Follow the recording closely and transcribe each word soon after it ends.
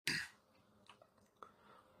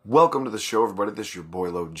Welcome to the show, everybody. This is your boy,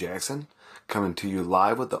 Lo Jackson, coming to you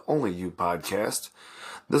live with the Only You podcast.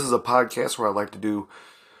 This is a podcast where I like to do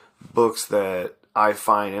books that I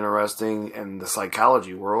find interesting in the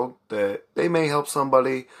psychology world, that they may help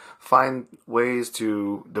somebody find ways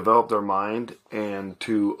to develop their mind and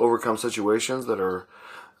to overcome situations that are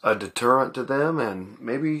a deterrent to them, and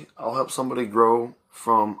maybe I'll help somebody grow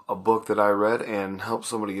from a book that I read and help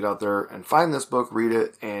somebody get out there and find this book, read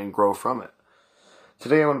it, and grow from it.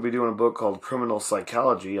 Today I'm going to be doing a book called Criminal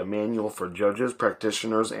Psychology, a manual for judges,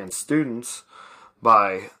 practitioners, and students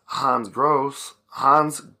by Hans Gross.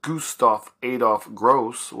 Hans Gustav Adolf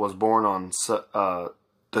Gross was born on the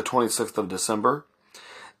 26th of December,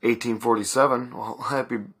 1847. Well,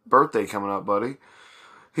 happy birthday coming up, buddy.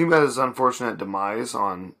 He met his unfortunate demise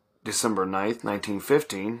on December 9th,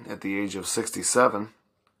 1915, at the age of 67.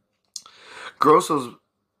 Gross was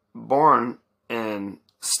born in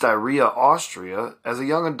Styria, Austria. As a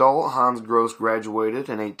young adult, Hans Gross graduated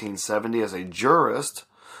in 1870 as a jurist,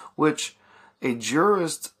 which a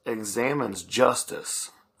jurist examines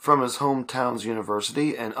justice. From his hometown's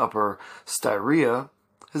university in Upper Styria,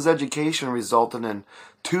 his education resulted in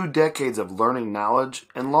 2 decades of learning knowledge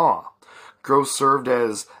and law. Gross served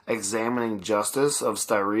as examining justice of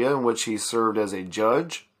Styria, in which he served as a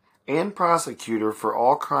judge and prosecutor for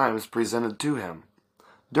all crimes presented to him.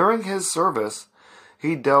 During his service,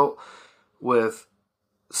 he dealt with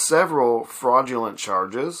several fraudulent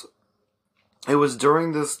charges. It was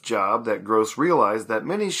during this job that Gross realized that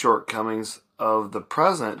many shortcomings of the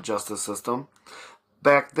present justice system.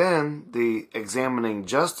 Back then, the examining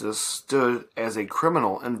justice stood as a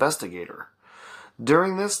criminal investigator.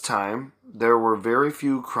 During this time, there were very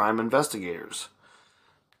few crime investigators.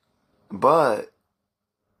 But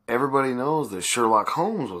everybody knows that Sherlock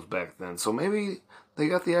Holmes was back then, so maybe they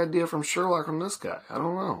got the idea from Sherlock from this guy. I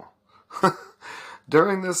don't know.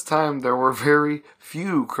 During this time, there were very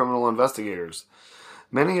few criminal investigators.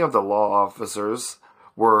 Many of the law officers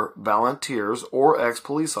were volunteers or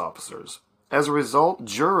ex-police officers. As a result,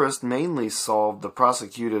 jurists mainly solved and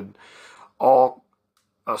prosecuted all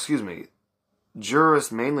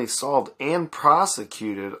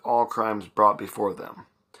crimes brought before them.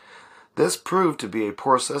 This proved to be a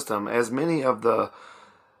poor system, as many of the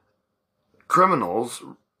criminals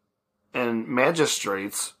and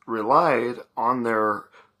magistrates relied on their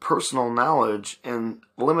personal knowledge and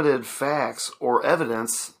limited facts or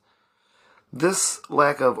evidence. This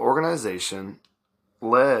lack of organization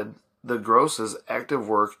led the Gross's active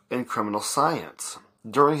work in criminal science.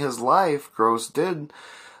 During his life, Gross did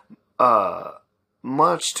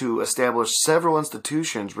much to establish several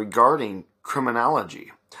institutions regarding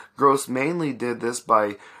criminology. Gross mainly did this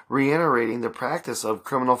by reiterating the practice of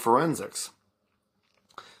criminal forensics.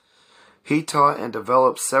 He taught and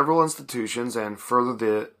developed several institutions and furthered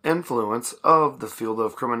the influence of the field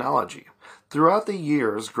of criminology. Throughout the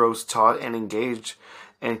years, Gross taught and engaged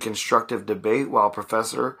in constructive debate while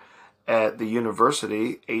professor at the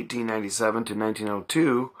University, 1897 to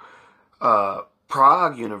 1902,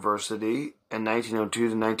 Prague University in 1902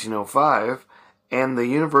 to 1905, and the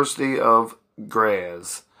University of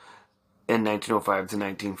Graz in 1905 to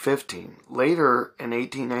 1915. Later, in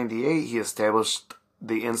 1898, he established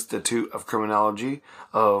the Institute of Criminology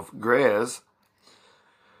of Graz.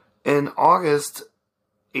 In August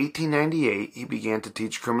 1898, he began to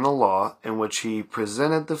teach criminal law, in which he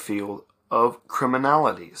presented the field of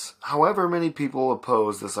criminalities. However, many people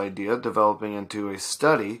opposed this idea, developing into a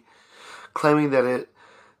study, claiming that it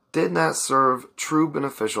did not serve true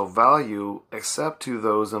beneficial value except to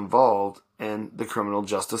those involved in the criminal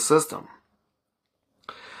justice system.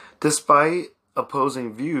 Despite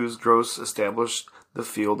opposing views, Gross established the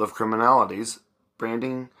field of criminalities,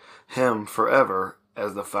 branding him forever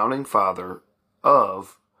as the founding father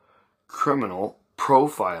of criminal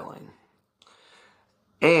profiling.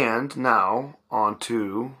 And now, on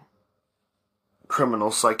to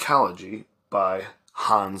Criminal Psychology by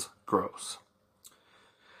Hans Gross.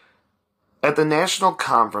 At the National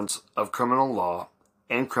Conference of Criminal Law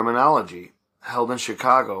and Criminology, held in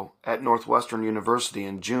Chicago at Northwestern University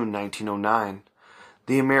in June 1909,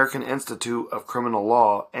 the American Institute of Criminal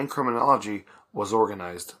Law and Criminology was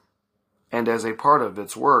organized, and as a part of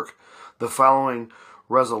its work, the following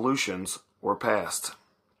resolutions were passed.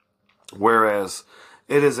 Whereas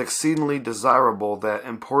it is exceedingly desirable that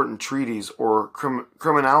important treatises or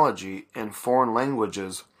criminology in foreign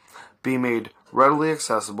languages be made readily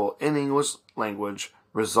accessible in English language,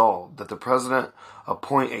 resolved that the President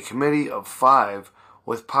appoint a committee of 5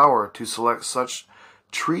 with power to select such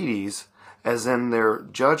treaties as in their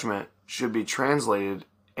judgment should be translated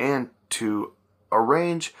and to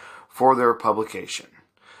arrange for their publication.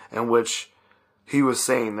 in which he was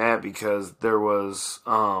saying that because there was,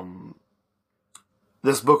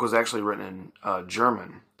 this book was actually written in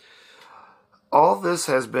German. All this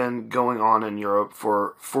has been going on in Europe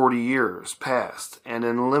for 40 years past, and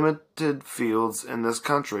in limited fields in this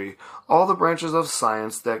country, all the branches of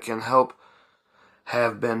science that can help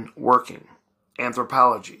have been working.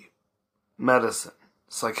 Anthropology, medicine,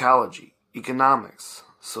 psychology, economics,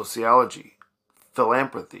 sociology,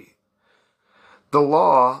 philanthropy. The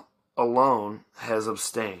law alone has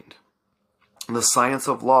abstained. The science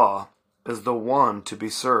of law is the one to be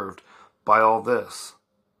served by all this.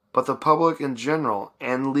 But the public in general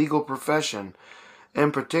and legal profession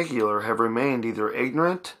in particular have remained either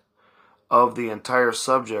ignorant of the entire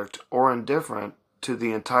subject or indifferent to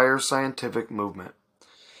the entire scientific movement.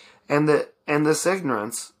 And this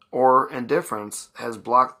ignorance or indifference has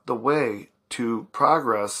blocked the way to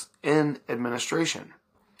progress in administration.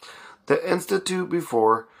 The Institute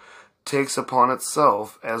before takes upon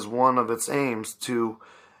itself as one of its aims to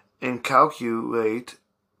inculcate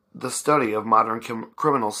the study of modern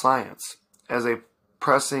criminal science as a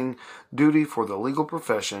pressing duty for the legal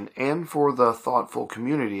profession and for the thoughtful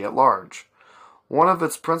community at large. One of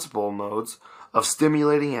its principal modes of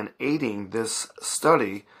stimulating and aiding this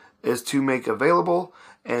study is to make available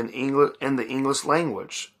in the English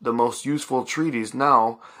language the most useful treatises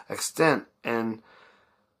now extant in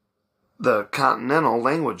the continental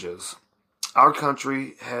languages. Our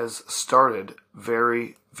country has started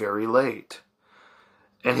very, very late.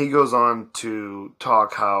 And he goes on to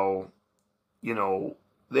talk how,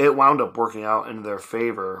 it wound up working out in their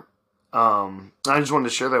favor. I just wanted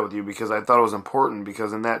to share that with you because I thought it was important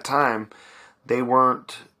because in that time, they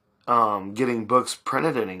weren't getting books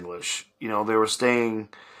printed in English. They were staying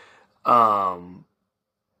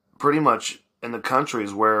pretty much in the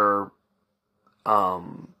countries where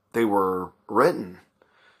they were written.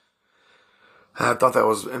 I thought that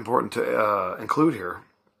was important to include here.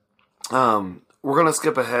 We're going to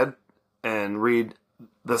skip ahead and read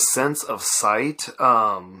The Sense of Sight.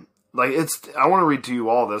 I want to read to you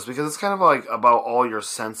all this because it's kind of like about all your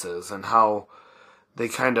senses and how they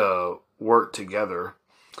kind of work together.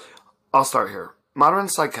 I'll start here. Modern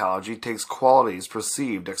psychology takes qualities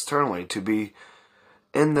perceived externally to be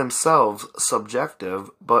in themselves subjective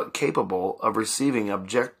but capable of receiving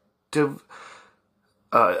objectivity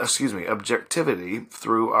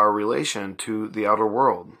through our relation to the outer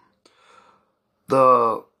world.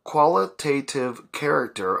 The qualitative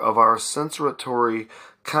character of our sensory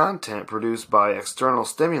content produced by external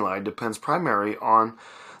stimuli depends primarily on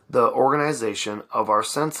the organization of our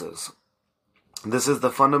senses. This is the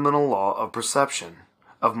fundamental law of perception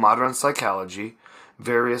of modern psychology,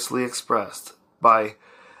 variously expressed by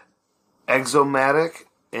axiomatic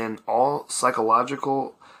in all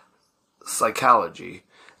psychological psychology.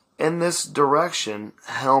 In this direction,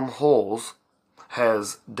 Helmholtz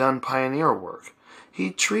has done pioneer work. He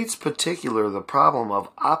treats particularly the problem of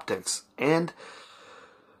optics, and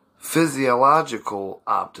physiological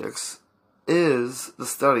optics is the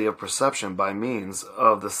study of perception by means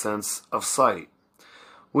of the sense of sight.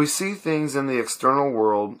 We see things in the external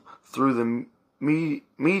world through the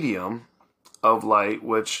medium of light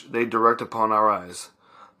which they direct upon our eyes.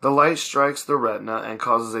 The light strikes the retina and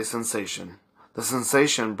causes a sensation. The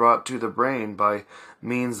sensation brought to the brain by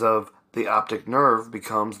means of the optic nerve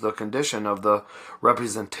becomes the condition of the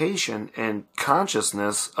representation and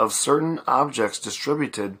consciousness of certain objects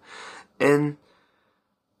distributed in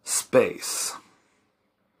space.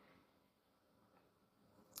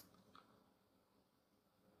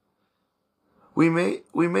 We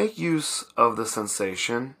make use of the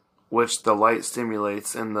sensation which the light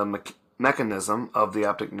stimulates in the mechanism of the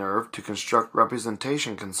optic nerve to construct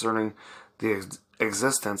representation concerning the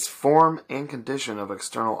existence, form, and condition of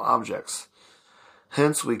external objects.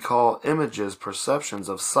 Hence we call images perceptions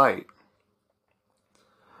of sight.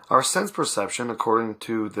 Our sense perception, according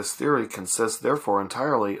to this theory, consists therefore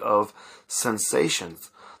entirely of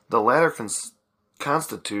sensations. The latter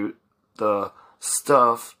constitute the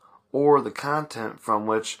stuff or the content from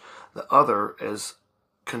which the other is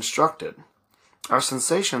constructed. Our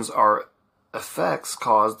sensations are effects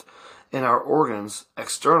caused in our organs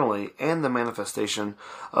externally, and the manifestation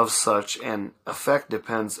of such an effect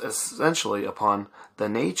depends essentially upon the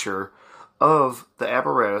nature of the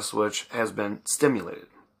apparatus which has been stimulated.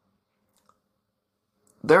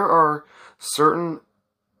 There are certain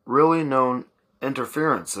really known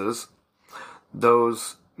interferences,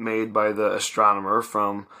 those made by the astronomer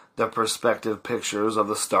from the perspective pictures of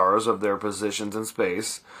the stars of their positions in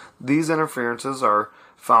space. These interferences are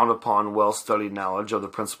found upon well-studied knowledge of the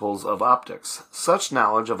principles of optics. Such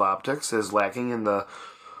knowledge of optics is lacking in the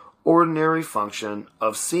ordinary function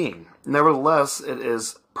of seeing. Nevertheless, it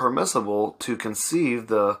is permissible to conceive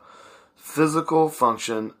the physical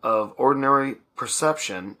function of ordinary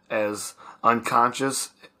perception as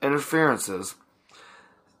unconscious interferences,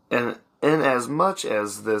 and inasmuch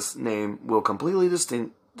as this name will completely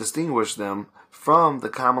distinguish them from the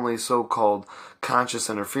commonly so-called conscious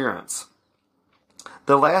interference.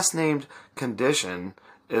 The last named condition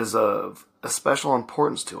is of especial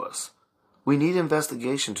importance to us. We need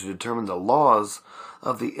investigation to determine the laws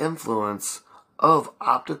of the influence of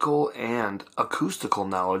optical and acoustical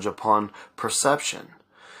knowledge upon perception.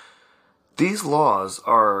 These laws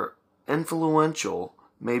are influential,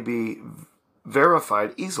 may be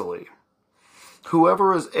verified easily.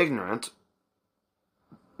 Whoever is ignorant,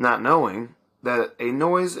 not knowing that a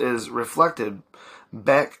noise is reflected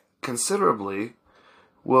back considerably,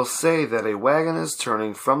 will say that a wagon is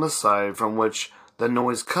turning from the side from which the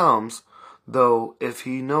noise comes, though if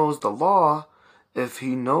he knows the law, if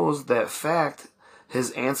he knows that fact,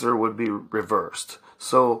 his answer would be reversed.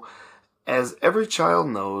 So, as every child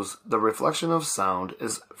knows, the reflection of sound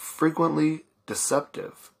is frequently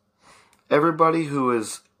deceptive. Everybody who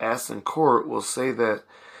is asked in court will say that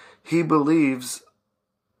he believes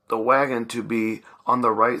the wagon to be on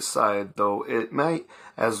the right side, though it might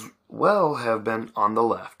as well have been on the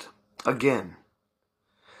left. Again,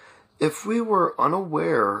 if we were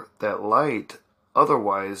unaware that light,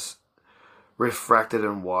 otherwise refracted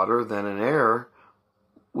in water than in air,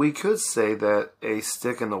 we could say that a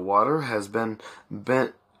stick in the water has been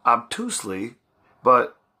bent obtusely,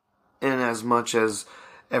 but inasmuch as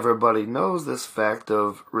everybody knows this fact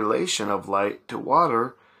of relation of light to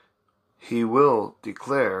water, he will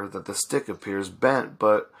declare that the stick appears bent,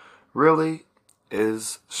 but really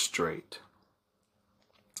is straight.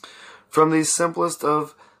 From the simplest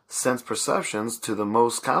of sense perceptions to the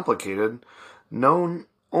most complicated, known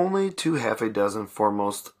only to half a dozen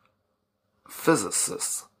foremost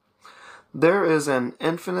physicists, there is an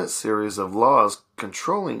infinite series of laws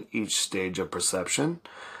controlling each stage of perception,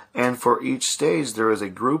 and for each stage there is a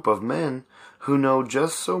group of men who know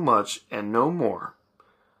just so much and no more.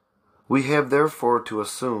 We have therefore to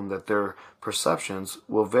assume that their perceptions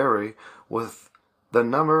will vary with the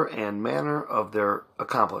number and manner of their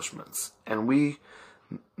accomplishments, and we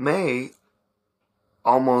may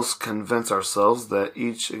almost convince ourselves that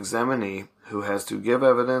each examinee who has to give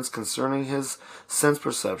evidence concerning his sense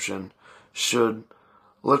perception should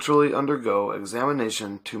literally undergo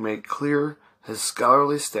examination to make clear his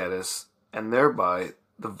scholarly status and thereby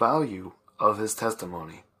the value of his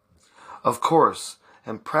testimony. Of course,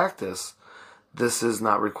 in practice, this is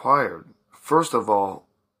not required. First of all,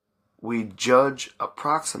 we judge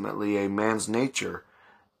approximately a man's nature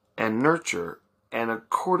and nurture, and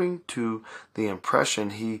according to the impression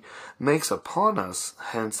he makes upon us,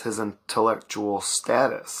 hence his intellectual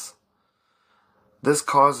status. This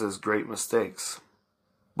causes great mistakes.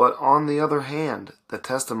 But on the other hand, the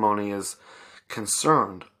testimony is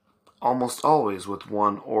concerned almost always with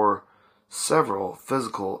one or several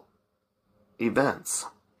physical events,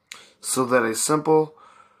 so that a simple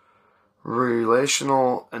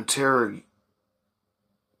relational interrogation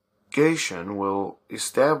will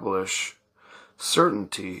establish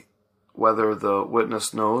certainty whether the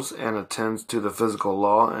witness knows and attends to the physical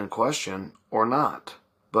law in question or not.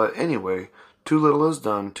 But anyway, too little is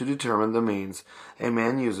done to determine the means a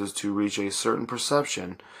man uses to reach a certain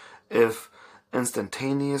perception if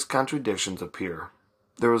instantaneous contradictions appear.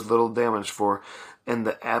 There is little damage, for in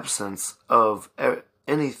the absence of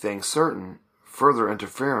anything certain, further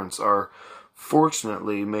interference are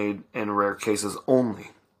fortunately made in rare cases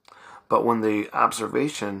only. But when the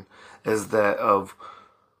observation is that of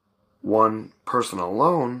one person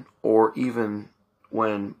alone, or even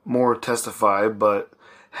when more testify but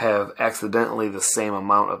have accidentally the same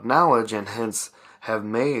amount of knowledge and hence have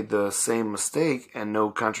made the same mistake and no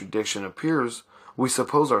contradiction appears, we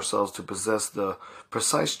suppose ourselves to possess the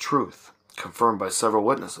precise truth confirmed by several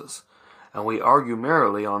witnesses, and we argue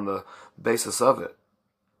merrily on the basis of it.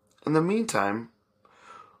 In the meantime,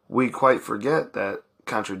 we quite forget that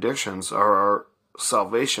contradictions are our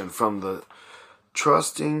salvation from the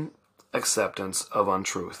trusting acceptance of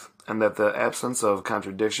untruth, and that the absence of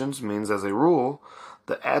contradictions means, as a rule,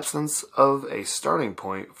 the absence of a starting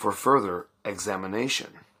point for further examination.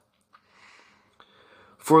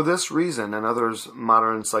 For this reason and others,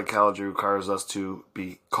 modern psychology requires us to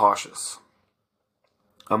be cautious.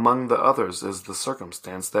 Among the others is the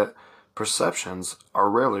circumstance that perceptions are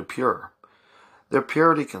rarely pure. Their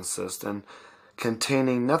purity consists in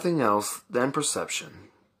containing nothing else than perception.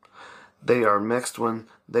 They are mixed when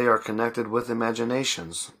they are connected with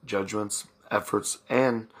imaginations, judgments, efforts,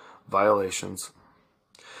 and violations.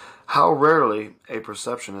 How rarely a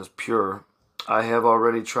perception is pure, I have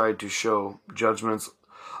already tried to show. Judgments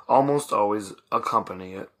almost always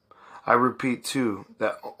accompany it. I repeat, too,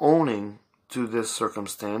 that owing to this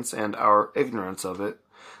circumstance and our ignorance of it,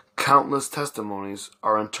 countless testimonies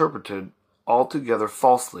are interpreted altogether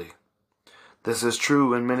falsely. This is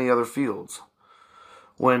true in many other fields.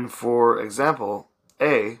 When, for example,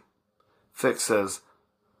 A. Fick says,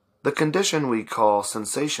 the condition we call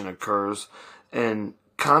sensation occurs in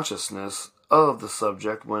consciousness of the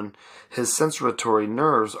subject when his sensoritory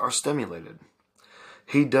nerves are stimulated.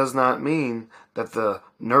 He does not mean that the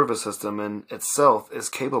nervous system in itself is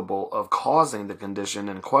capable of causing the condition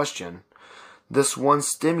in question. This one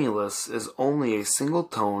stimulus is only a single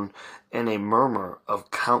tone in a murmur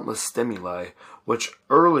of countless stimuli, which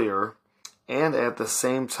earlier and at the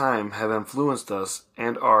same time have influenced us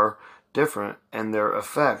and are different in their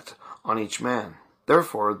effect on each man.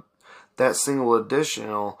 Therefore, that single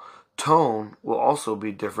additional tone will also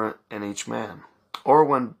be different in each man. Or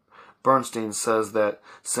when Bernstein says that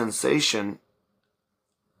sensation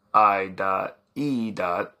I.E.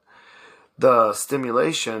 the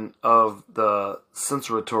stimulation of the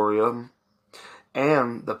sensoritorium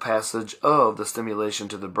and the passage of the stimulation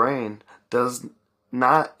to the brain does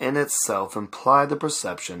not in itself imply the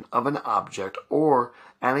perception of an object or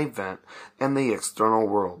an event in the external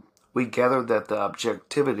world. We gather that the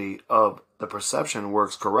objectivity of the perception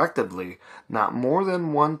works correctively not more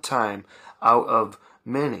than one time out of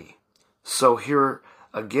many. So here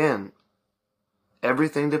again,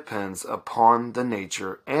 everything depends upon the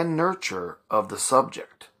nature and nurture of the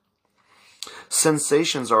subject.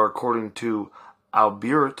 Sensations are, according to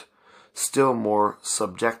Albert, still more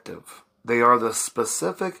subjective. They are the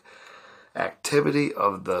specific activity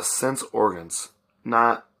of the sense organs,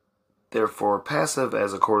 not therefore passive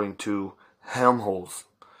as according to Helmholtz,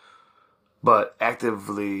 but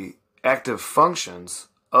active functions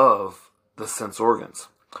of the sense organs.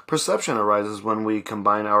 Perception arises when we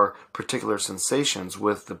combine our particular sensations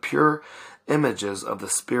with the pure images of the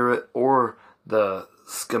spirit or the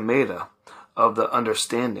schemata of the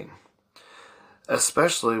understanding,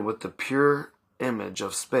 especially with the pure image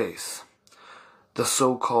of space. The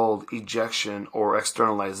so-called ejection or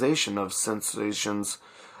externalization of sensations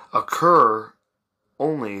occur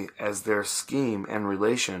only as their scheme and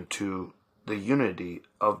relation to the unity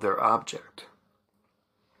of their object.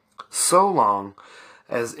 So long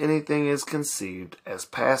as anything is conceived as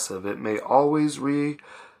passive, it may always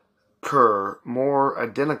recur more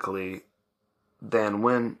identically than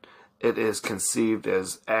when it is conceived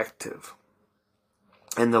as active.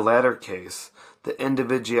 In the latter case, the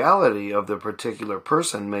individuality of the particular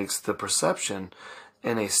person makes the perception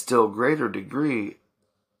in a still greater degree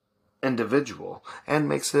individual, and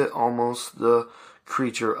makes it almost the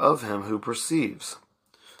creature of him who perceives.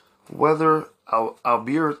 Whether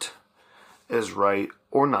Albert is right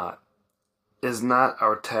or not is not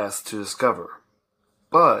our task to discover.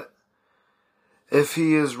 But if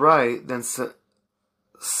he is right, then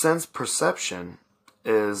sense perception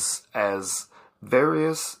is as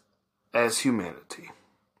various as humanity.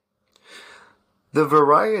 The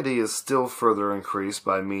variety is still further increased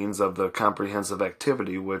by means of the comprehensive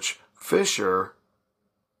activity which Fisher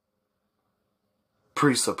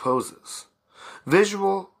presupposes.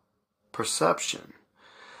 Visual perception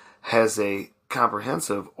has a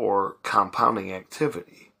comprehensive or compounding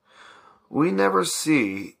activity. We never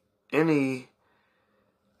see any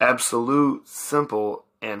absolute simple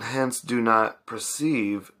and hence do not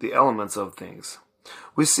perceive the elements of things.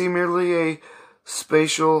 We see merely a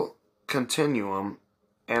spatial continuum,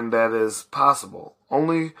 and that is possible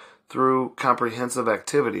only through comprehensive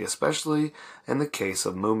activity, especially in the case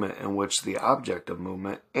of movement, in which the object of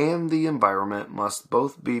movement and the environment must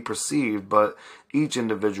both be perceived, but each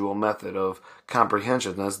individual method of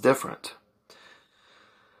comprehension is different.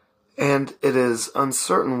 And it is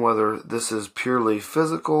uncertain whether this is purely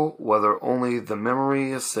physical, whether only the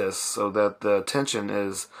memory assists, so that the attention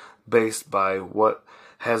is based by what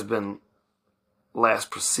has been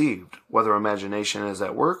last perceived, whether imagination is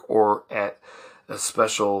at work or at a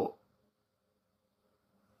special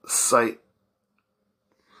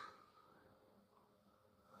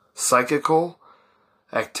psychical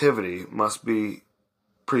activity must be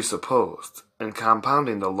presupposed in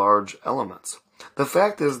compounding the large elements. The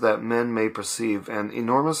fact is that men may perceive an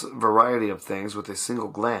enormous variety of things with a single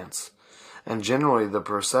glance, and generally the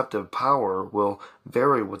perceptive power will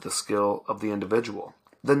vary with the skill of the individual.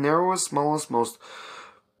 The narrowest, smallest, most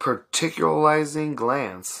particularizing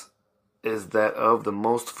glance is that of the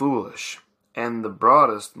most foolish, and the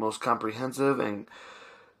broadest, most comprehensive and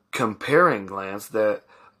comparing glance that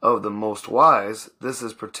of the most wise, this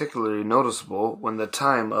is particularly noticeable when the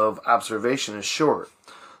time of observation is short.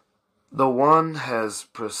 The one has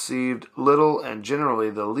perceived little and generally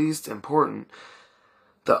the least important.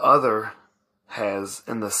 The other has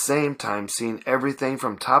in the same time seen everything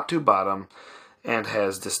from top to bottom, and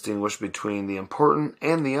has distinguished between the important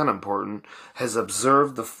and the unimportant, has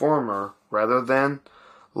observed the former rather than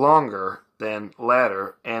longer than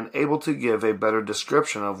latter, and able to give a better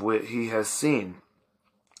description of what he has seen.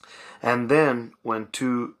 And then, when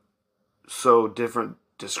two so different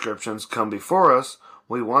descriptions come before us,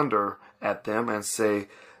 we wonder at them and say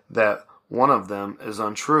that one of them is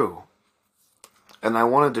untrue. And I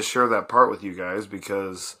wanted to share that part with you guys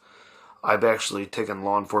because I've actually taken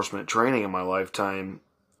law enforcement training in my lifetime,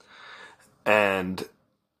 and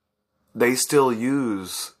they still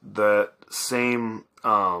use that same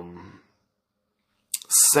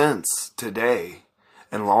sense today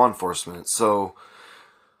in law enforcement. So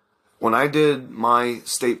when I did my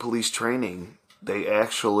state police training, they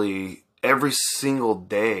actually, every single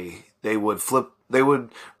day, they would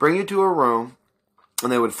bring you to a room,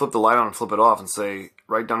 and they would flip the light on and flip it off and say,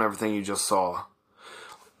 write down everything you just saw.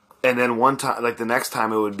 And then one time, like the next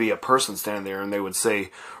time, it would be a person standing there, and they would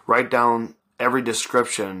say, write down every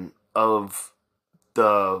description of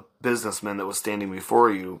the businessman that was standing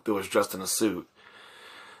before you that was dressed in a suit.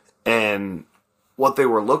 And what they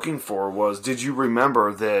were looking for was, did you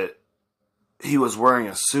remember that he was wearing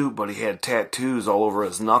a suit, but he had tattoos all over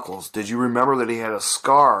his knuckles? Did you remember that he had a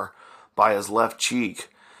scar by his left cheek?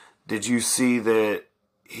 Did you see that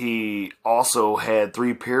he also had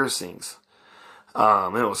 3 piercings?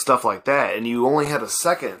 And it was stuff like that. And you only had a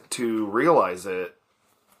second to realize it.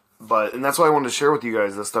 And that's why I wanted to share with you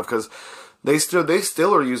guys this stuff, because they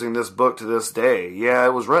still are using this book to this day. Yeah,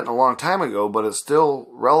 it was written a long time ago, but it's still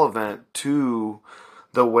relevant to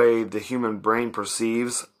the way the human brain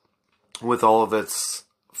perceives with all of its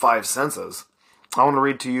 5 senses. I want to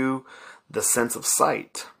read to you the sense of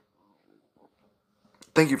sight.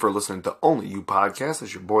 Thank you for listening to Only You Podcast.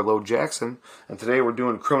 It's your boy, Lo Jackson. And today we're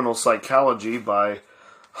doing Criminal Psychology by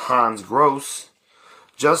Hans Gross.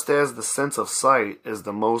 Just as the sense of sight is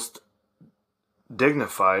the most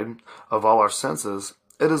dignified of all our senses,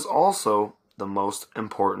 it is also the most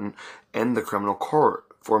important in the criminal court,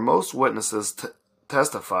 for most witnesses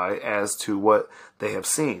testify as to what they have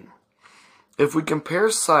seen. If we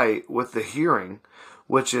compare sight with the hearing,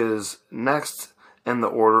 which is next in the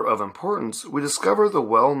order of importance, we discover the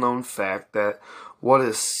well-known fact that what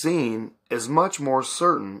is seen is much more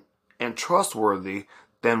certain and trustworthy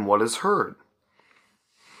than what is heard.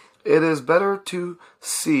 It is better to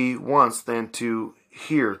see once than to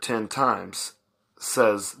hear 10 times,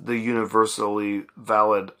 says the universally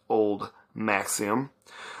valid old maxim.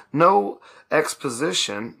 No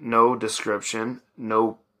exposition, no description,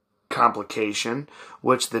 no complication,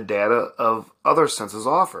 which the data of other senses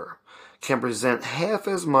offer, can present half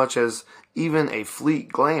as much as even a fleet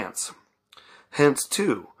glance. Hence,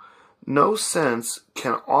 too, no sense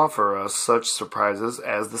can offer us such surprises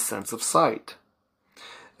as the sense of sight.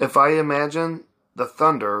 If I imagine the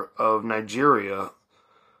thunder of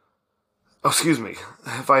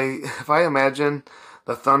if I imagine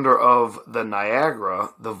the thunder of the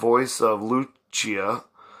Niagara, the voice of Lucia,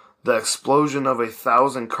 the explosion of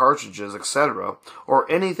 1,000 cartridges, etc.,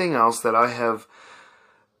 or anything else that I have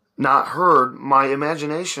not heard, my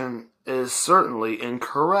imagination is certainly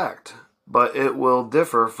incorrect, but it will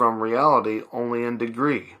differ from reality only in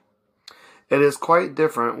degree. It is quite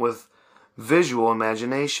different with visual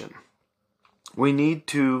imagination. We need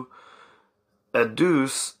to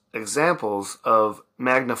adduce examples of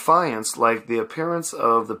magnificence like the appearance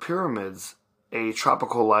of the pyramids, a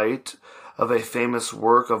tropical light of a famous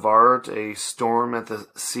work of art, a storm at the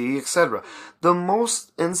sea, etc. The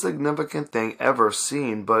most insignificant thing ever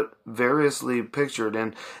seen, but variously pictured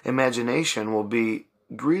in imagination, will be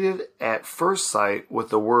greeted at first sight with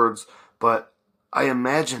the words, "But I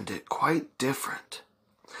imagined it quite different."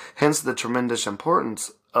 Hence the tremendous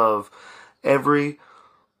importance of every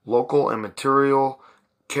local and material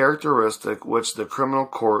characteristic which the criminal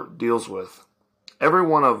court deals with. Every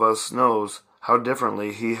one of us knows how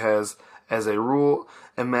differently he has, as a rule,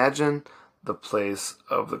 imagined the place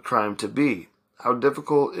of the crime to be, how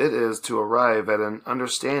difficult it is to arrive at an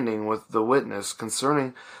understanding with the witness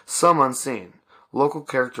concerning some unseen local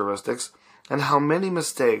characteristics, and how many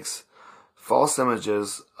mistakes false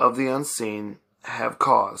images of the unseen have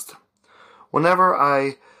caused. Whenever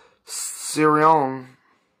I Sirioned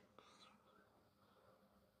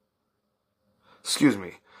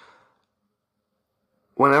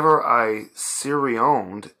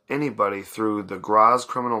anybody through the Graz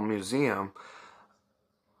Criminal Museum,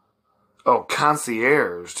 Oh,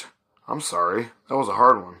 concierged. I'm sorry. That was a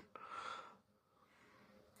hard one.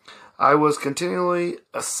 I was continually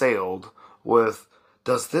assailed with,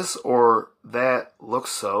 does this or that look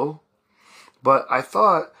so? But I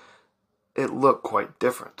thought it looked quite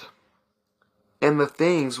different. And the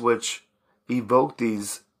things which evoke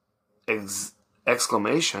these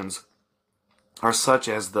exclamations are such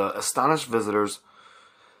as the astonished visitors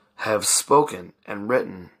have spoken and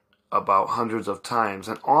written about hundreds of times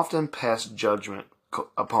and often passed judgment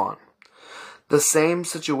upon. The same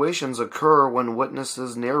situations occur when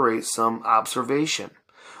witnesses narrate some observation,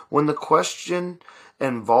 when the question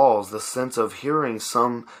involves the sense of hearing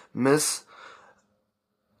some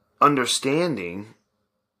misunderstanding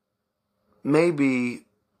may be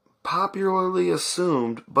popularly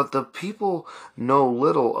assumed, but the people know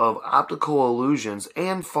little of optical illusions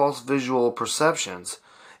and false visual perceptions.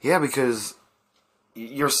 Yeah, because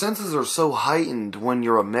your senses are so heightened when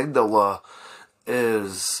your amygdala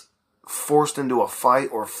is forced into a fight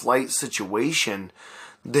or flight situation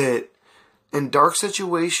that in dark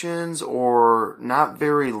situations or not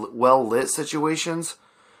very well lit situations,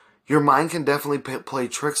 your mind can definitely play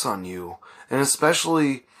tricks on you. And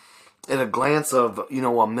especially at a glance of, a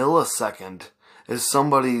millisecond, as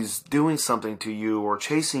somebody's doing something to you or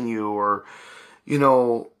chasing you or,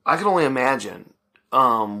 I can only imagine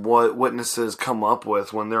what witnesses come up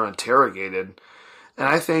with when they're interrogated. And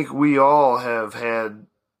I think we all have had,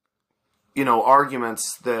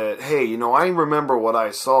 arguments that, hey, I remember what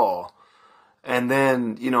I saw. And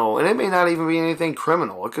then, and it may not even be anything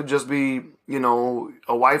criminal. It could just be,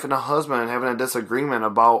 a wife and a husband having a disagreement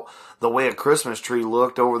about the way a Christmas tree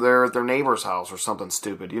looked over there at their neighbor's house or something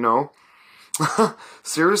stupid,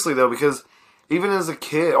 Seriously, though, because even as a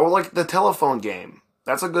kid, or like the telephone game,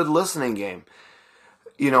 that's a good listening game.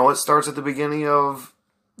 It starts at the beginning of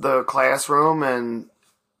the classroom and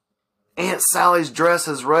Aunt Sally's dress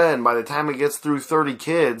is red. And by the time it gets through 30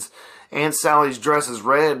 kids, Aunt Sally's dress is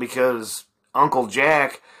red because Uncle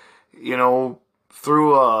Jack,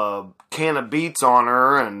 threw a can of beets on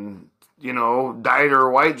her and, dyed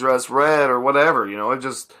her white dress red or whatever.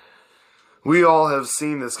 We all have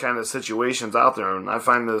seen this kind of situations out there, and I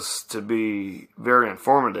find this to be very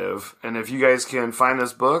informative. And if you guys can find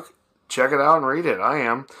this book, check it out and read it. I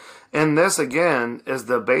am. And this, again, is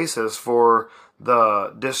the basis for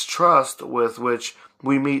the distrust with which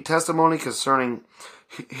we meet testimony concerning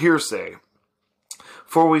hearsay.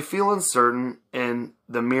 For we feel uncertain in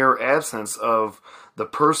the mere absence of the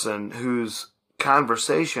person whose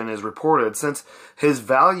conversation is reported, since his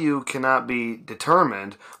value cannot be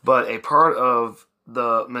determined, but a part of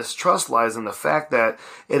the mistrust lies in the fact that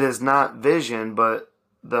it is not vision, but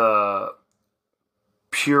the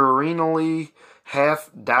puerilely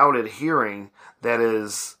half-doubted hearing that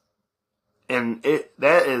is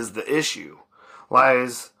the issue.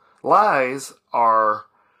 Lies are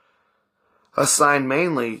assigned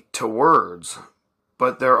mainly to words,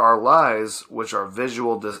 but there are lies which are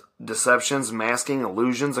visual deceptions, masking,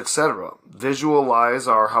 illusions, etc. Visual lies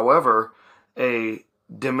are, however, a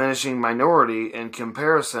diminishing minority in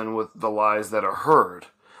comparison with the lies that are heard.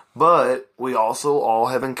 But we also all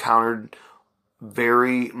have encountered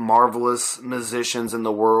very marvelous musicians in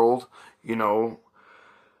the world,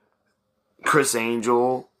 Chris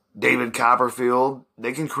Angel, David Copperfield.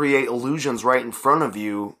 They can create illusions right in front of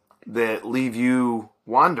you that leave you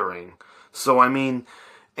wandering. So, I mean,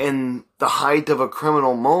 in the height of a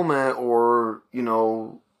criminal moment or,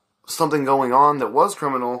 something going on that was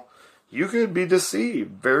criminal, you could be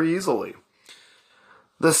deceived very easily.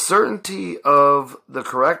 The certainty of the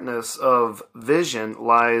correctness of vision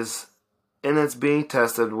lies in its being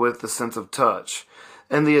tested with the sense of touch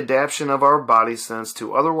and the adaptation of our body sense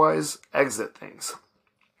to otherwise exit things.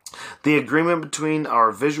 The agreement between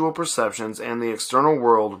our visual perceptions and the external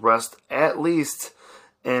world rests at least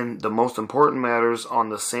in the most important matters on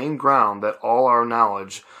the same ground that all our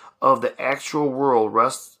knowledge of the actual world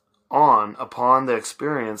rests upon the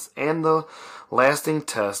experience and the lasting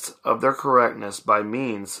test of their correctness by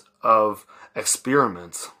means of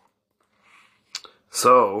experiments.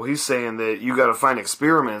 So he's saying that you got to find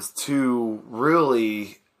experiments to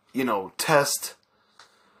really, test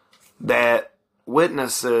that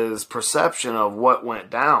witness's perception of what went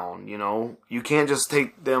down. You can't just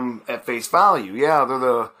take them at face value. Yeah, they're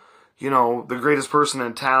the greatest person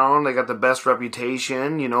in town. They got the best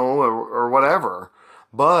reputation, or whatever.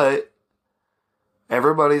 But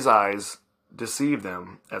everybody's eyes deceive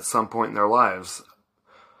them at some point in their lives.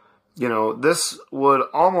 This would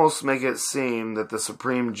almost make it seem that the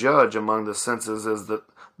supreme judge among the senses is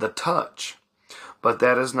the touch. But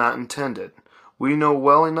that is not intended. We know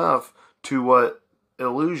well enough to what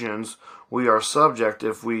illusions we are subject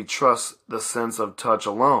if we trust the sense of touch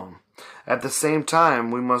alone. At the same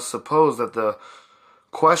time, we must suppose that the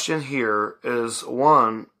question here is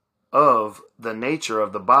one of the nature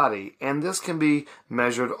of the body, and this can be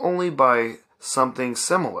measured only by something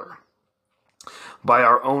similar, by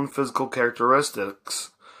our own physical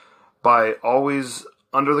characteristics, but always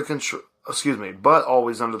under the control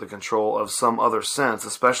of some other sense,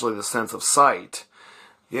 especially the sense of sight.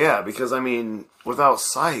 Yeah, because without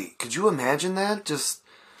sight, could you imagine that? Just,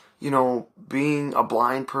 being a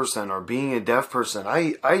blind person or being a deaf person.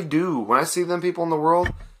 I do. When I see them people in the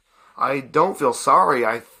world, I don't feel sorry.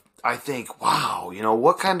 I think, wow,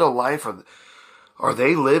 what kind of life are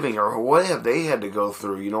they living, or what have they had to go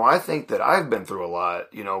through? I think that I've been through a lot.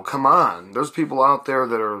 Come on. There's people out there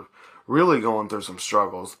that are really going through some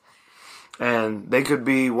struggles. And they could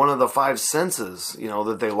be one of the 5 senses,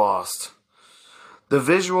 that they lost. The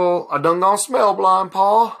visual, I done gone smell blind,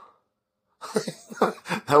 Paul.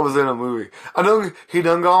 That was in a movie. He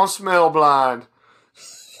done gone smell blind.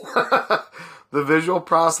 The visual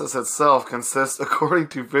process itself consists, according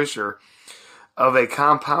to Fisher, of a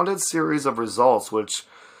compounded series of results which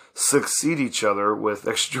succeed each other with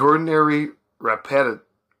extraordinary repetitiveness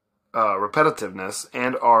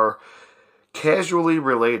and are causally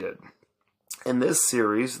related. In this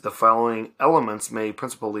series, the following elements may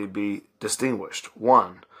principally be distinguished.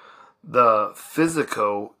 1. The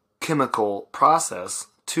physico-chemical process.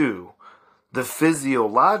 2. The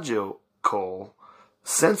physiological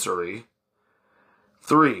sensory.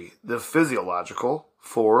 3. The physiological.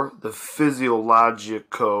 4. The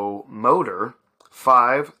physiologico-motor.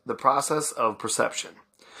 5. The process of perception.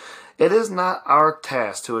 It is not our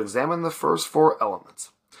task to examine the first 4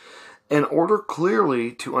 elements. In order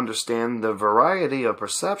clearly to understand the variety of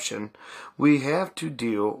perception, we have to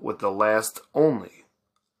deal with the last only.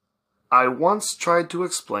 I once tried to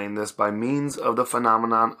explain this by means of the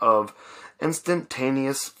phenomenon of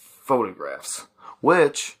instantaneous photographs,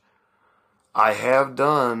 which I have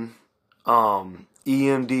done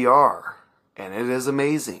EMDR, and it is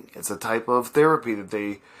amazing. It's a type of therapy that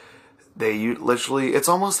they literally, it's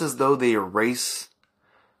almost as though they erase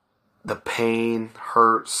the pain,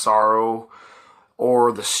 hurt, sorrow,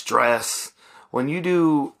 or the stress. When you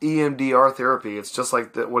do EMDR therapy, it's just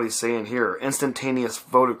like what he's saying here, instantaneous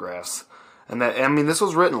photographs. And this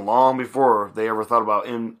was written long before they ever thought about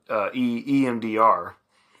EMDR,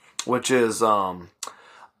 which is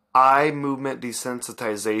eye movement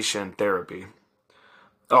desensitization therapy.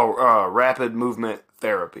 Rapid movement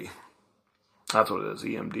therapy. That's what it is,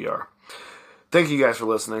 EMDR. Thank you guys for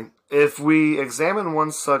listening. If we examine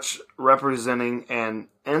one such representing an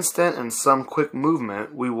instant and some quick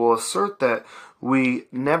movement, we will assert that we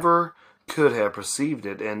never could have perceived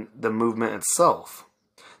it in the movement itself.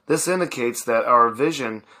 This indicates that our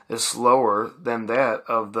vision is slower than that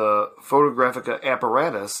of the photographic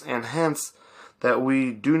apparatus, and hence that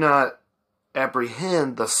we do not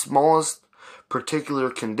apprehend the smallest particular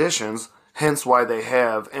conditions. Hence why they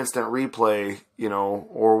have instant replay,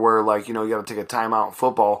 or where you got to take a timeout in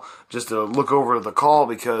football just to look over the call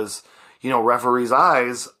because, referees'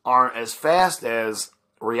 eyes aren't as fast as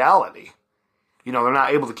reality. They're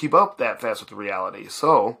not able to keep up that fast with the reality.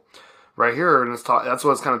 So, right here, and that's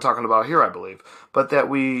what it's kind of talking about here, I believe. But that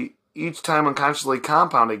we each time unconsciously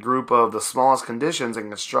compound a group of the smallest conditions and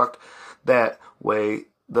construct that way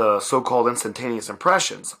the so-called instantaneous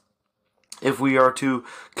impressions. If we are to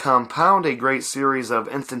compound a great series of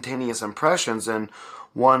instantaneous impressions in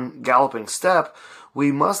one galloping step,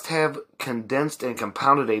 we must have condensed and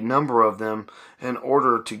compounded a number of them in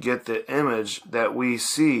order to get the image that we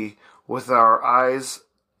see with our eyes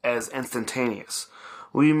as instantaneous.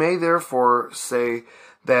 We may therefore say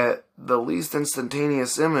that the least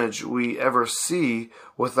instantaneous image we ever see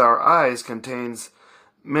with our eyes contains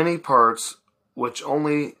many parts which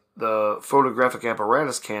only the photographic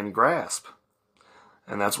apparatus can grasp.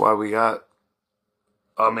 And that's why we got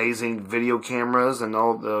amazing video cameras and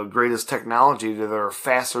all the greatest technology that are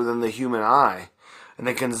faster than the human eye. And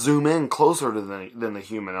they can zoom in closer than the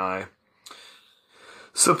human eye.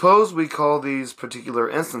 Suppose we call these particular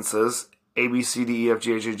instances A, B, C, D, E, F,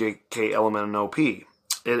 G, H, I, J, K, L, M, N, O, P.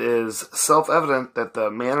 It is self-evident that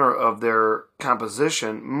the manner of their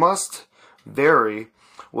composition must vary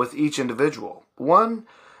with each individual. One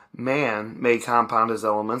man may compound his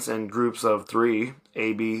elements in groups of 3,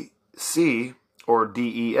 A, B, C, or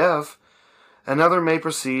D, E, F. Another may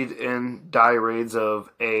proceed in diarrhées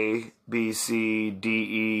of A, B, C, D,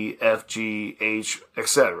 E, F, G, H,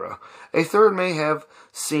 etc. A third may have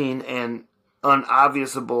seen an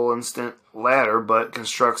unobvious,able instant ladder, but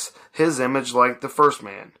constructs his image like the first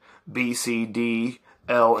man. B, C, D,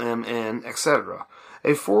 LMN, etc.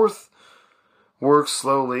 A fourth works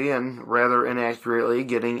slowly and rather inaccurately,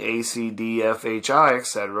 getting A, C, D, F, H, I,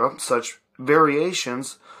 etc. Such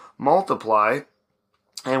variations multiply,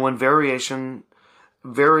 and when various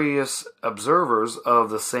observers of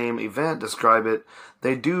the same event describe it,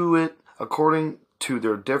 they do it according to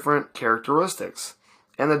their different characteristics,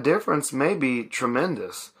 and the difference may be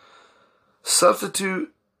tremendous.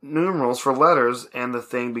 Substitute numerals for letters and the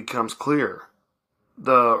thing becomes clear.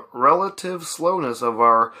 The relative slowness of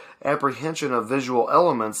our apprehension of visual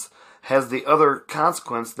elements has the other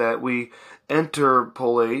consequence that we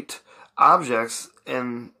interpolate objects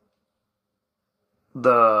in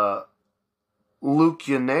the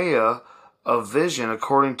leucunea of vision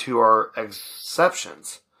according to our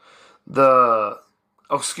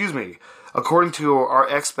according to our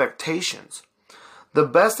expectations. The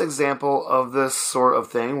best example of this sort of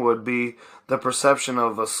thing would be the perception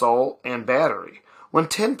of assault and battery. When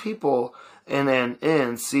 10 people in an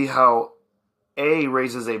inn see how A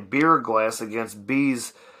raises a beer glass against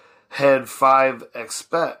B's head, 5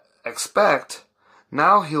 expect,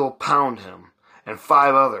 now he'll pound him, and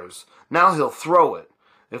 5 others, now he'll throw it.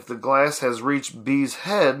 If the glass has reached B's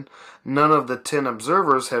head, none of the 10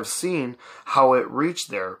 observers have seen how it reached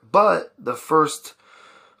there, but the first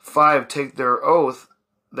 5 take their oath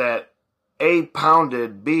that A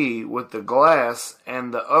pounded B with the glass,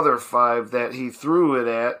 and the other 5 that he threw it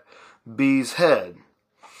at B's head.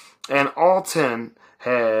 And all 10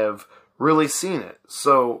 have really seen it.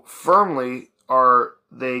 So firmly are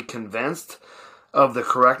they convinced of the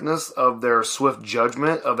correctness of their swift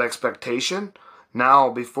judgment of expectation. Now,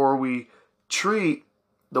 before we treat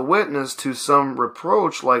the witness to some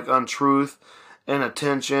reproach like untruth,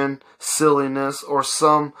 inattention, silliness, or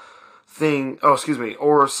something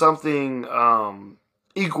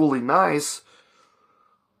equally nice,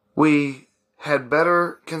 we had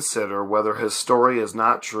better consider whether his story is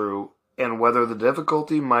not true and whether the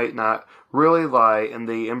difficulty might not really lie in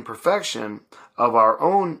the imperfection of our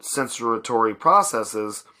own sensory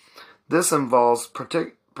processes. This involves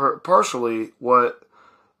partially what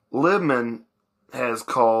Liebman has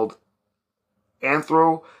called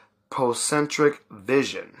anthropocentric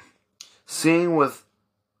vision, seeing with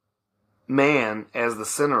man as the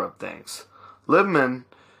center of things. Liebman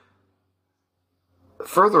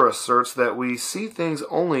further asserts that we see things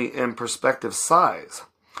only in perspective size,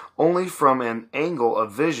 only from an angle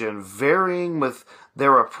of vision varying with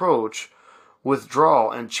their approach,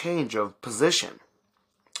 withdrawal, and change of position,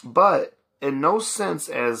 but in no sense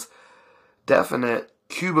as definite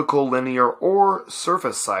cubical, linear, or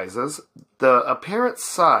surface sizes. The apparent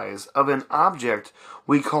size of an object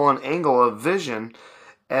we call an angle of vision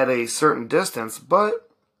at a certain distance, but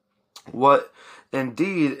what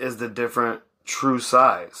indeed is the different true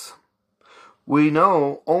size? We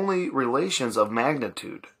know only relations of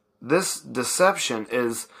magnitude. This description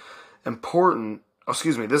is important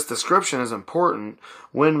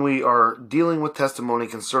when we are dealing with testimony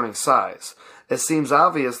concerning size. It seems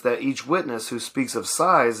obvious that each witness who speaks of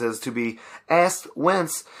size is to be asked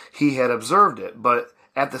whence he had observed it, but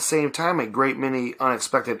at the same time a great many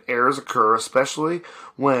unexpected errors occur, especially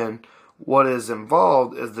when what is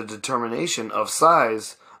involved is the determination of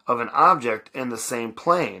size of an object in the same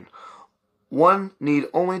plane. One need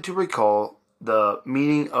only to recall the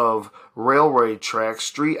meaning of railway track,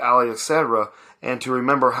 street, alley, etc., and to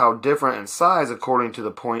remember how different in size according to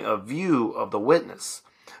the point of view of the witness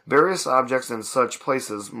various objects in such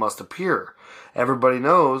places must appear. Everybody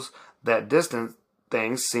knows that distant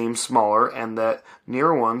things seem smaller and that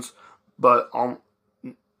near ones, but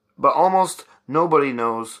almost nobody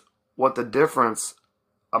knows what the difference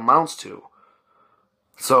amounts to.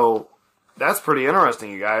 So that's pretty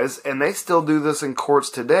interesting, you guys. And they still do this in courts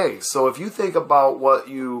today. So if you think about what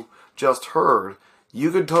you just heard, you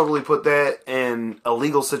could totally put that in a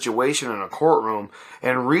legal situation in a courtroom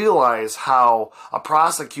and realize how a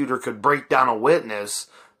prosecutor could break down a witness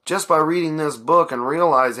just by reading this book and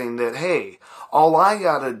realizing that, hey, all I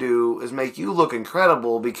got to do is make you look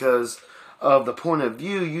incredible because of the point of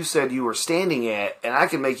view you said you were standing at, and I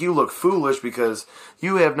can make you look foolish because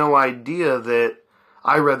you have no idea that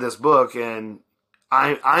I read this book and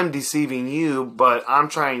I'm deceiving you, but I'm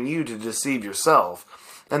trying you to deceive yourself.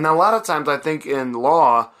 And a lot of times I think in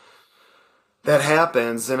law that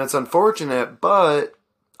happens, and it's unfortunate, but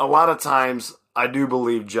a lot of times I do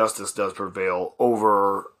believe justice does prevail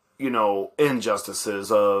over,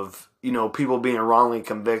 injustices of, people being wrongly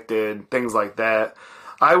convicted, things like that.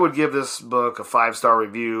 I would give this book a 5-star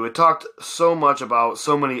review. It talked so much about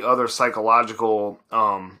so many other psychological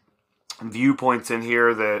viewpoints in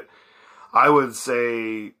here that I would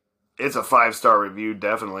say it's a 5-star review,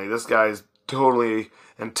 definitely. This guy's totally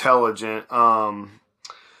intelligent. I'm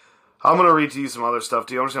going to read to you some other stuff,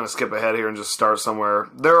 too. I'm just going to skip ahead here and just start somewhere.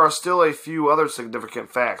 There are still a few other significant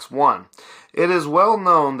facts. 1. It is well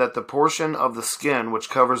known that the portion of the skin which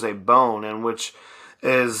covers a bone and which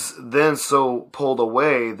is then so pulled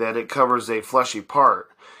away that it covers a fleshy part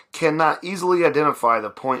cannot easily identify the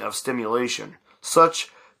point of stimulation. Such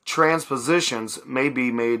transpositions may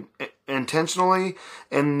be made intentionally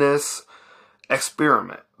in this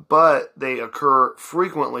experiment, but they occur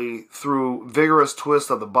frequently through vigorous twists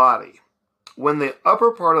of the body. When the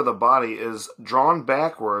upper part of the body is drawn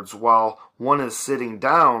backwards while one is sitting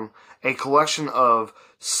down, a collection of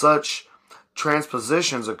such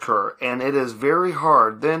transpositions occur, and it is very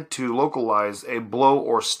hard then to localize a blow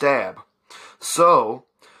or stab. So,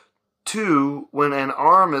 2. When an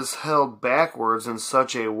arm is held backwards in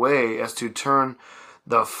such a way as to turn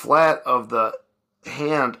the flat of the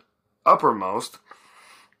hand uppermost,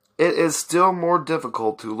 it is still more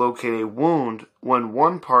difficult to locate a wound when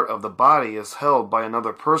one part of the body is held by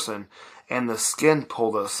another person and the skin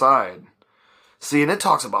pulled aside. See, and it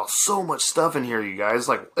talks about so much stuff in here, you guys.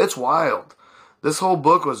 Like, it's wild. This whole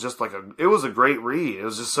book was just like it was a great read. It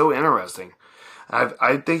was just so interesting.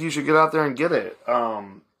 I think you should get out there and get it.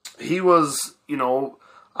 He was,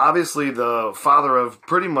 obviously the father of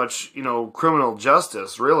pretty much, criminal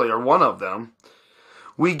justice, really, or one of them.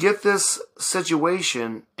 We get this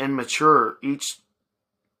situation immature each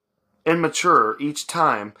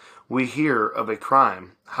time we hear of a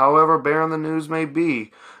crime. However barren the news may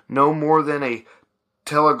be, no more than a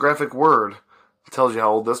telegraphic word tells you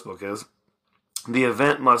how old this book is. The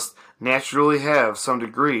event must naturally have some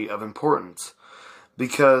degree of importance,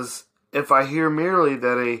 because if I hear merely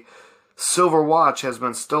that a silver watch has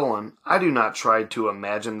been stolen, I do not try to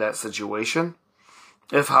imagine that situation.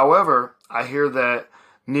 If, however, I hear that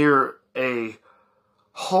near a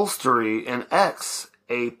hostelry in X,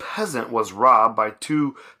 a peasant was robbed by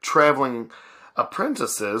 2 traveling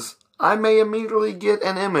apprentices, I may immediately get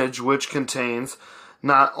an image which contains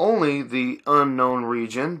not only the unknown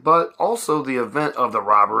region, but also the event of the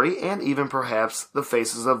robbery, and even perhaps the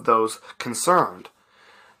faces of those concerned.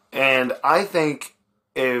 And I think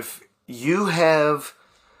if you have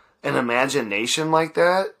an imagination like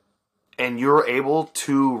that, and you're able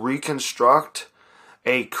to reconstruct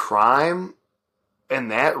a crime in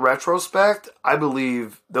that retrospect, I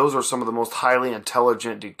believe those are some of the most highly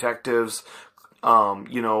intelligent detectives,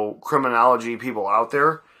 criminology people out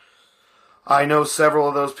there. I know several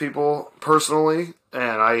of those people personally,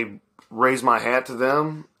 and I raise my hat to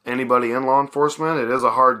them. Anybody in law enforcement, it is a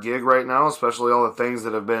hard gig right now, especially all the things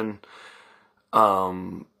that have been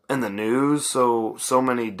in the news. So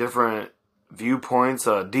many different viewpoints.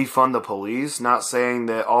 Defund the police. Not saying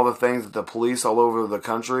that all the things that the police all over the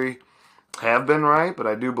country have been right, but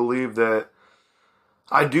I do believe that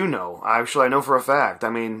I do know. Actually, I know for a fact. I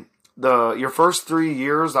mean, your first 3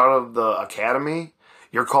 years out of the academy,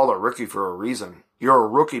 you're called a rookie for a reason. You're a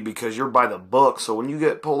rookie because you're by the book. So when you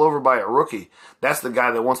get pulled over by a rookie, that's the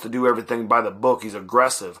guy that wants to do everything by the book. He's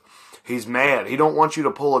aggressive. He's mad. He don't want you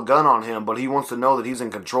to pull a gun on him, but he wants to know that he's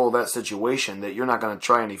in control of that situation, that you're not going to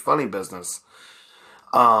try any funny business.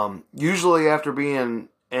 Usually after being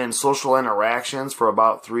in social interactions for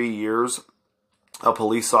about 3 years, a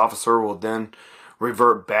police officer will then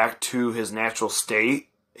revert back to his natural state.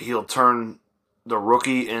 He'll turn the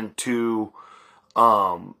rookie into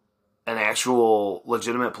an actual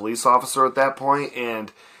legitimate police officer at that point,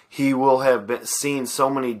 and he will have seen so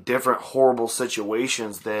many different horrible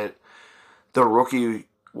situations that the rookie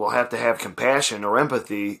will have to have compassion or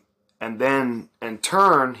empathy, and then in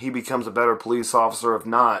turn he becomes a better police officer, if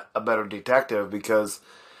not a better detective, because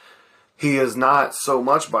he is not so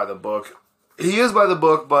much by the book. He is by the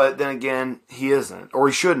book, but then again he isn't, or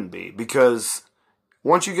he shouldn't be, because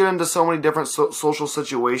once you get into so many different social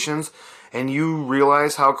situations and you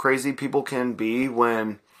realize how crazy people can be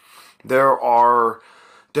when there are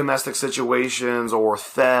domestic situations or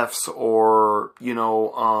thefts or,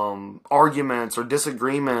 arguments or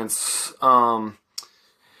disagreements,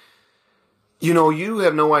 you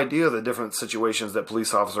have no idea the different situations that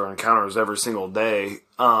police officer encounters every single day.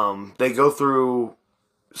 They go through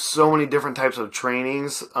so many different types of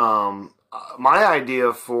trainings. My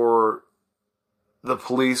idea for the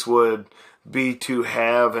police would be to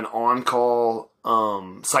have an on-call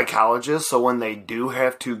psychologist, so when they do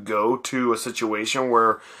have to go to a situation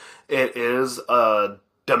where it is a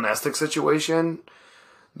domestic situation,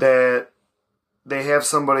 that they have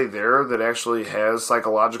somebody there that actually has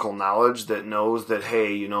psychological knowledge, that knows that,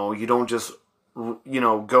 hey, you don't just,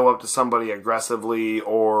 go up to somebody aggressively,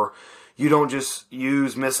 or, you don't just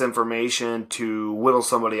use misinformation to whittle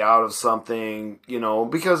somebody out of something,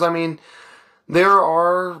 because, there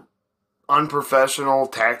are unprofessional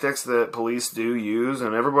tactics that police do use,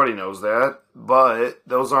 and everybody knows that, but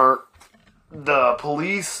those aren't the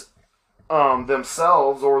police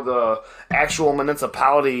themselves or the actual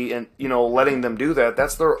municipality and, letting them do that.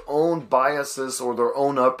 That's their own biases or their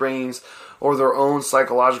own upbringings or their own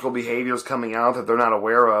psychological behaviors coming out that they're not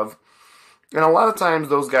aware of. And a lot of times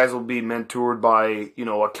those guys will be mentored by,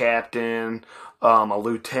 a captain, a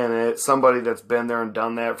lieutenant, somebody that's been there and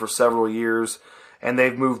done that for several years, and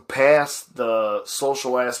they've moved past the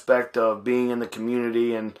social aspect of being in the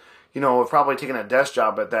community and, have probably taken a desk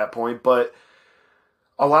job at that point. But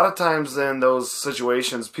a lot of times in those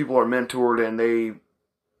situations, people are mentored and they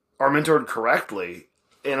are mentored correctly.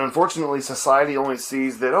 And unfortunately, society only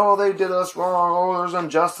sees that, they did us wrong, there's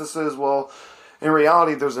injustices. Well, in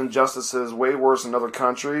reality, there's injustices way worse in other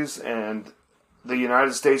countries, and the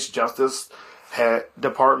United States Justice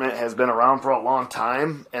Department has been around for a long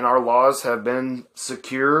time, and our laws have been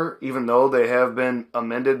secure, even though they have been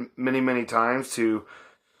amended many, many times to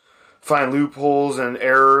find loopholes and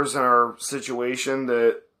errors in our situation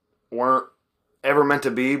that weren't ever meant to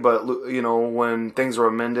be. But, when things are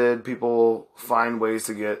amended, people find ways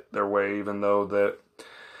to get their way, even though that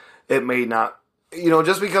it may not,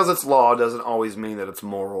 just because it's law doesn't always mean that it's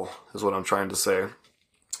moral, is what I'm trying to say.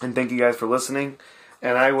 And thank you guys for listening.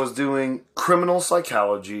 And I was doing Criminal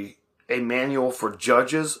Psychology, a manual for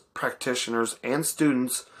judges, practitioners, and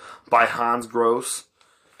students by Hans Gross.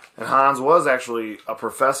 And Hans was actually a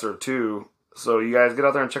professor too. So you guys get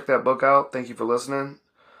out there and check that book out. Thank you for listening.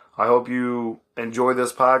 I hope you enjoy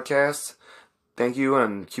this podcast. Thank you,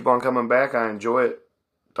 and keep on coming back. I enjoy it.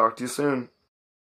 Talk to you soon.